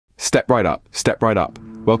Step right up, step right up.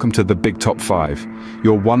 Welcome to the Big Top 5,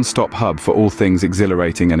 your one-stop hub for all things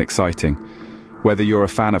exhilarating and exciting. Whether you're a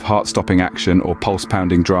fan of heart-stopping action or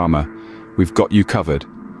pulse-pounding drama, we've got you covered.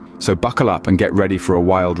 So buckle up and get ready for a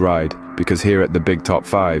wild ride, because here at the Big Top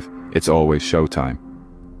 5, it's always showtime.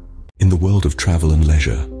 In the world of travel and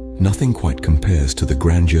leisure, nothing quite compares to the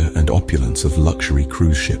grandeur and opulence of luxury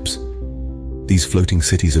cruise ships. These floating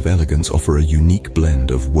cities of elegance offer a unique blend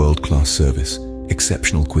of world-class service,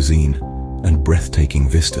 exceptional cuisine, and breathtaking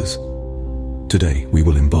vistas. Today, we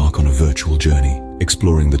will embark on a virtual journey,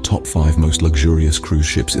 exploring the top 5 most luxurious cruise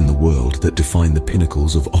ships in the world that define the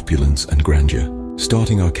pinnacles of opulence and grandeur.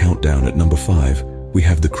 Starting our countdown at number 5, we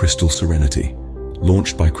have the Crystal Serenity.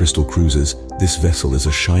 Launched by Crystal Cruises, this vessel is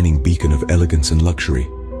a shining beacon of elegance and luxury.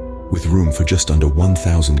 With room for just under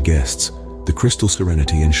 1,000 guests, the Crystal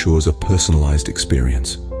Serenity ensures a personalized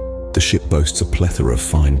experience. The ship boasts a plethora of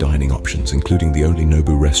fine dining options, including the only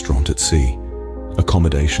Nobu restaurant at sea.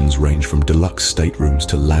 Accommodations range from deluxe staterooms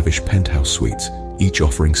to lavish penthouse suites, each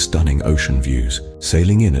offering stunning ocean views.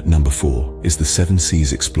 Sailing in at number 4 is the Seven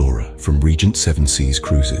Seas Explorer from Regent Seven Seas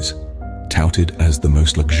Cruises. Touted as the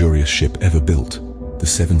most luxurious ship ever built, the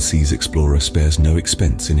Seven Seas Explorer spares no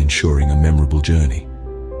expense in ensuring a memorable journey.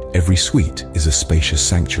 Every suite is a spacious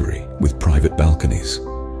sanctuary with private balconies.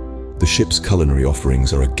 The ship's culinary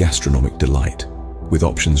offerings are a gastronomic delight, with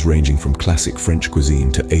options ranging from classic French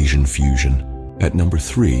cuisine to Asian fusion. At number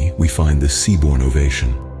 3, we find the Seabourn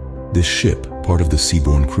Ovation. This ship, part of the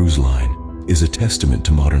Seabourn Cruise Line, is a testament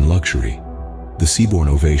to modern luxury. The Seabourn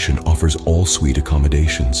Ovation offers all-suite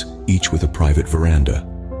accommodations, each with a private veranda.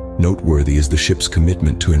 Noteworthy is the ship's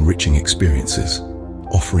commitment to enriching experiences,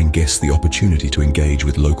 offering guests the opportunity to engage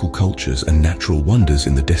with local cultures and natural wonders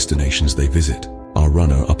in the destinations they visit. Our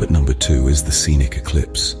runner-up at number 2 is the Scenic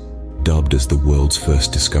Eclipse. Dubbed as the world's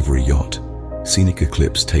first discovery yacht, Scenic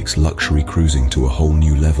Eclipse takes luxury cruising to a whole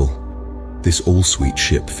new level. This all-suite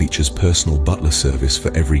ship features personal butler service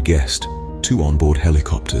for every guest, 2 onboard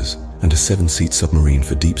helicopters, and a 7-seat submarine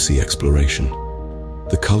for deep-sea exploration.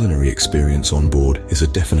 The culinary experience on board is a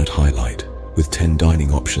definite highlight, with 10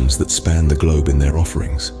 dining options that span the globe in their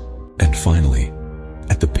offerings. And finally,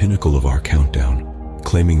 at the pinnacle of our countdown,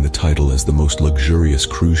 claiming the title as the most luxurious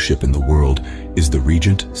cruise ship in the world, is the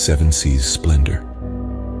Regent Seven Seas Splendor.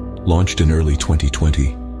 Launched in early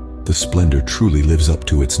 2020, the Splendor truly lives up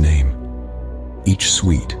to its name. Each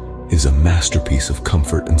suite is a masterpiece of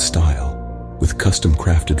comfort and style, with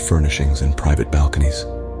custom-crafted furnishings and private balconies.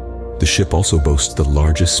 The ship also boasts the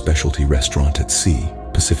largest specialty restaurant at sea,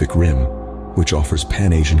 Pacific Rim, which offers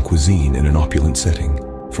Pan-Asian cuisine in an opulent setting.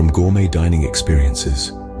 From gourmet dining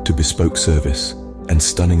experiences to bespoke service and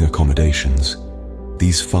stunning accommodations,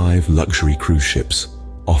 these 5 luxury cruise ships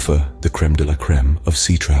offer the creme de la creme of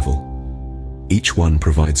sea travel. Each one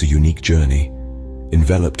provides a unique journey,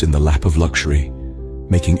 enveloped in the lap of luxury,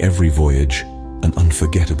 making every voyage an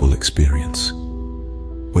unforgettable experience.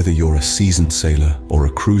 Whether you're a seasoned sailor or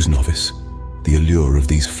a cruise novice, the allure of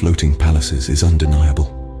these floating palaces is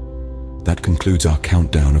undeniable. That concludes our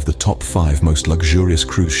countdown of the top 5 most luxurious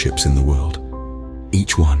cruise ships in the world.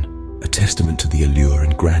 Each one a testament to the allure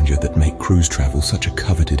and grandeur that make cruise travel such a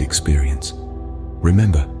coveted experience.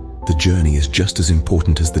 Remember, the journey is just as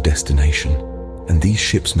important as the destination, and these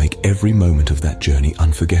ships make every moment of that journey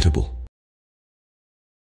unforgettable.